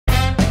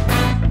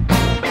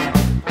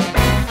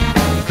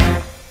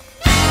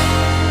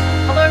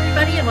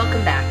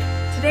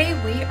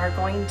are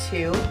going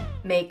to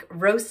make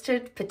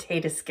roasted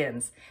potato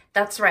skins.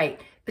 That's right,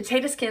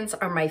 potato skins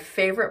are my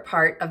favorite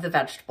part of the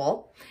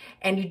vegetable,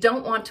 and you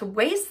don't want to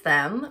waste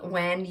them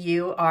when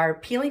you are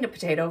peeling a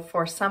potato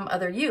for some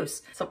other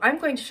use. So I'm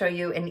going to show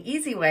you an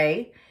easy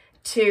way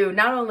to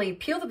not only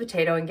peel the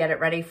potato and get it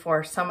ready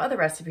for some other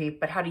recipe,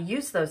 but how to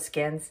use those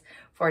skins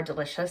for a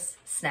delicious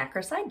snack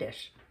or side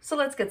dish. So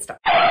let's get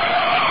started.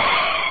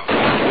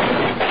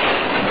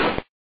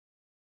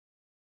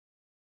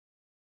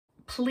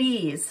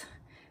 Please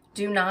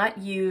do not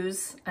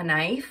use a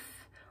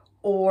knife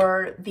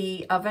or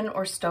the oven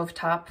or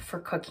stovetop for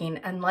cooking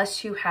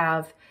unless you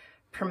have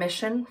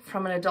permission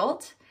from an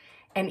adult,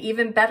 and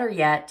even better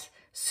yet,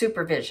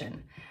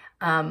 supervision.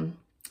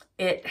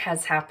 It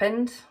has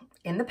happened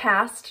in the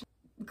past.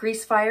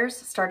 Grease fires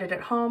started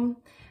at home,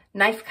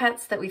 knife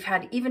cuts that we've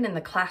had even in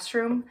the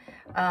classroom,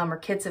 or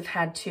kids have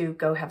had to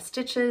go have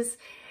stitches.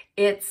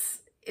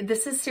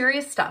 This is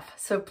serious stuff,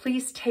 so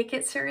please take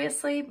it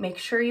seriously. Make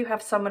sure you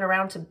have someone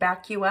around to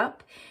back you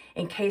up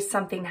in case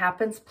something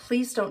happens.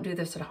 Please don't do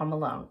this at home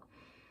alone.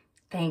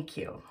 Thank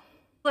you.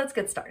 Let's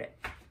get started.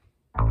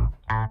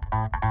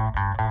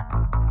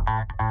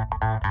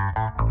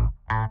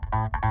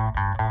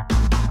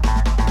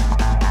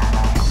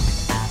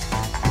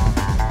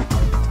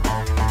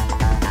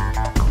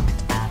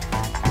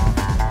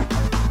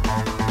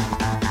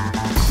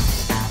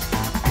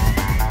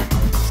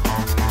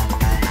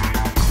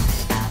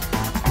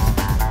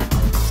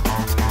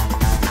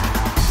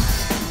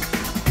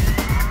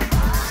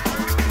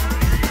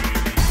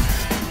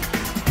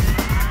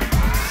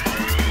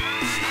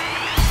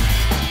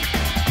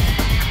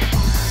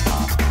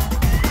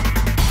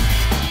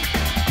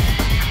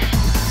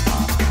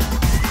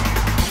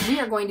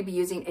 Going to be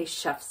using a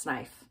chef's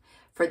knife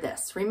for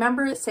this.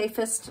 Remember, the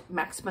safest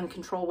maximum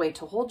control way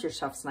to hold your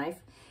chef's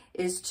knife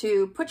is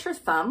to put your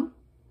thumb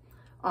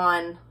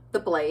on the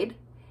blade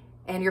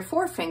and your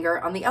forefinger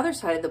on the other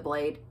side of the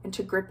blade and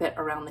to grip it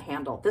around the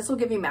handle. This will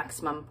give you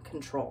maximum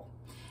control.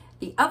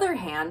 The other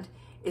hand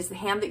is the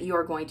hand that you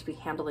are going to be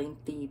handling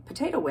the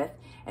potato with,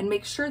 and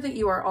make sure that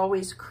you are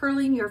always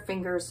curling your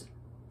fingers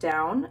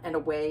down and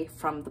away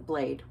from the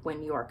blade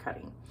when you are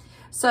cutting.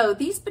 So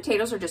these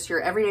potatoes are just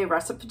your everyday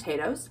russet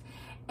potatoes.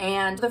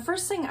 And the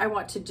first thing I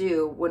want to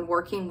do when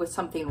working with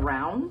something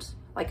round,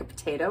 like a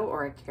potato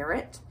or a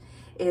carrot,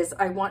 is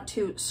I want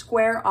to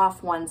square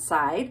off one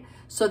side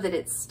so that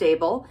it's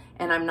stable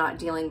and I'm not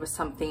dealing with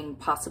something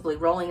possibly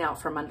rolling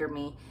out from under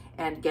me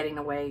and getting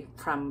away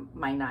from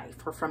my knife,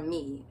 or from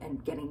me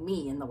and getting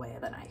me in the way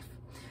of the knife.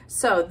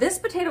 So this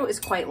potato is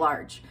quite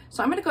large.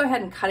 So I'm gonna go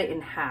ahead and cut it in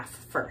half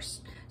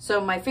first.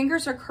 So my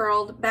fingers are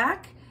curled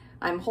back.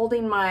 I'm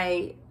holding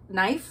my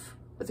knife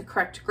with the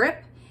correct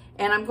grip,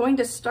 and I'm going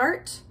to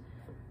start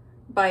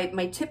by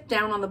my tip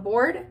down on the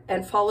board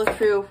and follow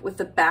through with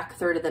the back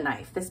third of the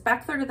knife. This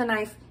back third of the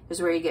knife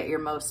is where you get your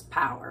most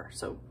power.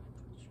 So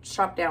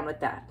chop down with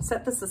that.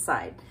 Set this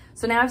aside.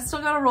 So now I've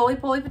still got a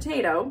roly-poly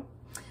potato,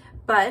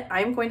 but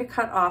I'm going to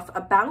cut off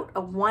about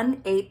a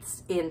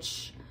 1/8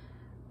 inch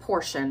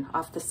portion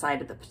off the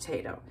side of the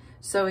potato.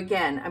 So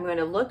again, I'm going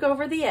to look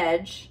over the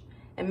edge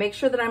and make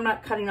sure that I'm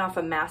not cutting off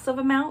a massive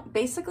amount.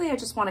 Basically, I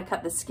just want to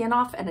cut the skin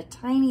off and a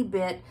tiny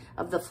bit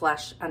of the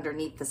flesh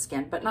underneath the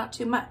skin, but not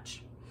too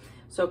much.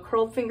 So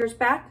curled fingers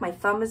back, my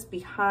thumb is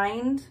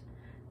behind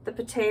the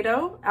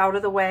potato, out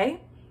of the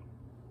way.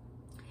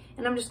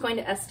 And I'm just going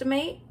to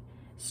estimate,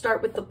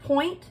 start with the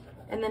point,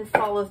 and then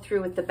follow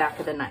through with the back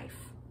of the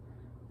knife.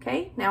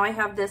 Okay, now I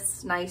have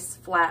this nice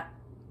flat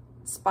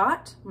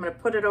spot. I'm going to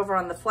put it over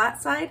on the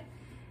flat side,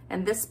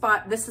 and this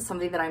spot, this is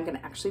something that I'm going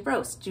to actually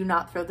roast. Do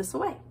not throw this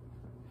away.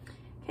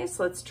 Okay,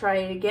 so let's try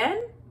it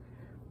again.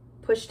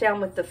 Push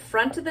down with the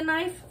front of the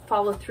knife,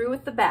 follow through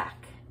with the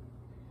back.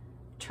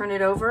 Turn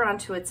it over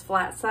onto its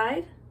flat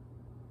side.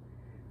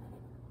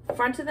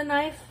 Front of the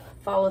knife,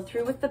 follow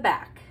through with the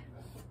back.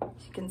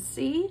 As you can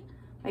see,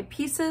 my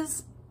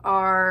pieces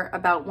are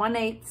about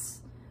 1/8,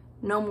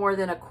 no more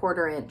than a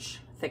 1/4 inch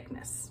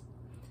thickness.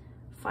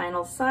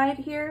 Final side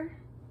here.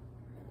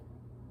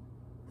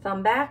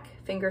 Thumb back,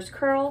 fingers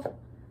curled,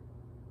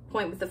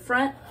 point with the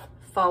front,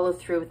 follow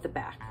through with the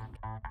back.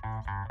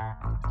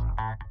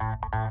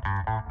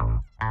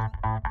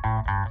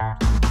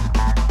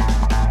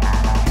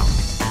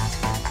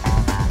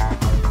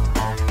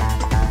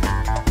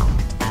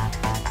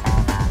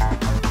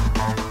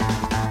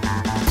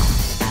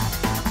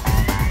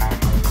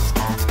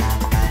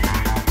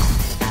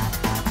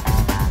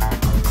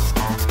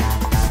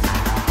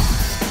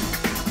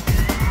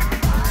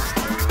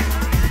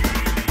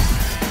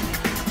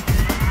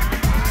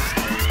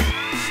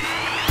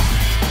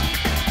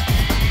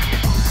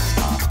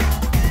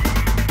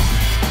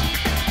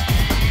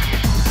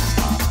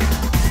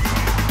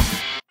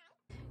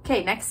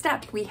 Okay, next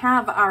step, we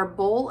have our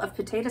bowl of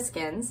potato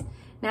skins.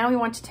 Now we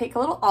want to take a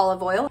little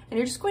olive oil, and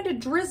you're just going to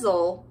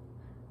drizzle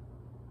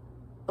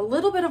a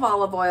little bit of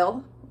olive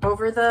oil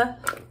over the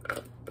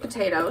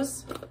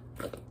potatoes.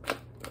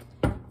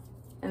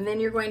 And then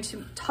you're going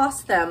to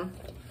toss them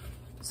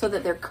so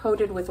that they're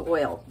coated with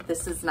oil.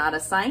 This is not a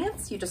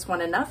science, you just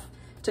want enough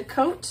to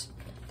coat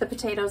the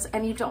potatoes,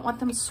 and you don't want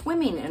them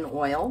swimming in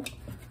oil.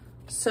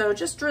 So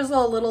just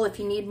drizzle a little. If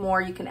you need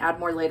more, you can add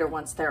more later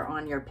once they're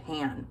on your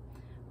pan.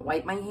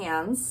 Wipe my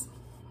hands,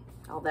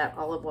 all that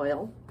olive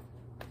oil.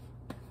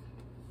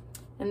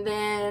 And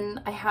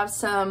then I have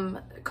some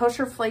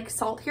kosher flake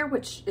salt here,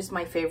 which is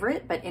my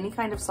favorite, but any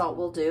kind of salt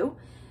will do.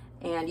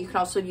 And you can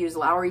also use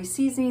Lowry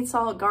seasoning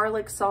salt,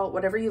 garlic salt,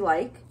 whatever you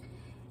like.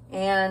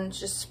 And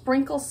just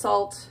sprinkle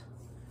salt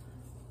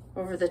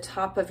over the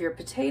top of your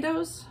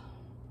potatoes.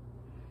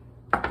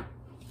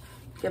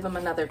 Give them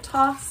another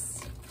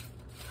toss.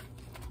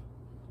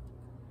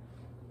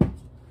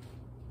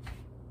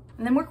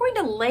 And then we're going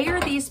to layer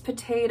these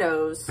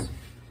potatoes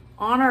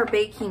on our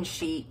baking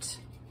sheet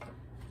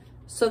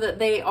so that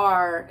they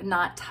are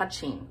not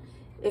touching.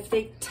 If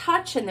they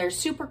touch and they're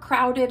super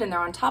crowded and they're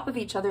on top of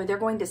each other, they're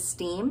going to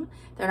steam.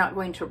 They're not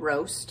going to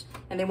roast,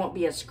 and they won't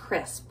be as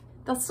crisp.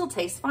 They'll still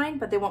taste fine,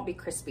 but they won't be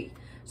crispy.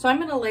 So I'm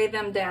gonna lay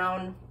them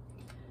down,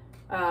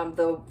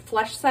 the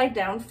flesh side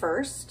down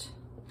first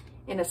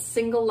in a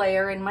single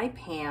layer in my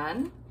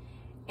pan.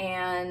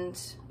 And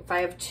if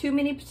I have too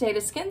many potato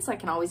skins, I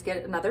can always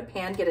get another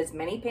pan, get as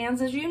many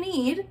pans as you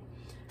need,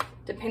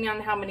 depending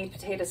on how many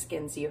potato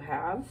skins you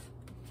have.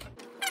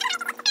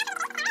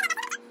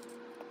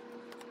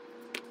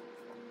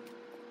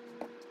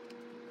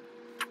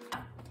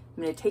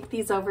 I'm gonna take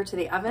these over to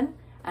the oven,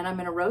 and I'm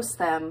gonna roast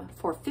them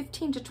for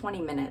 15 to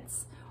 20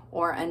 minutes,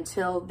 or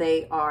until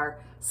they are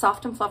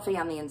soft and fluffy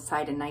on the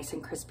inside and nice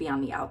and crispy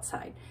on the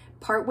outside.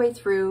 Partway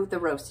through the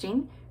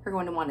roasting, you're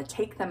going to want to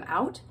take them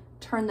out,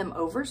 turn them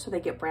over so they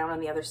get brown on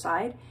the other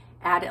side,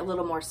 add a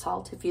little more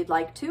salt if you'd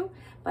like to,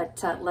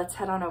 but let's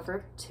head on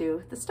over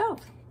to the stove.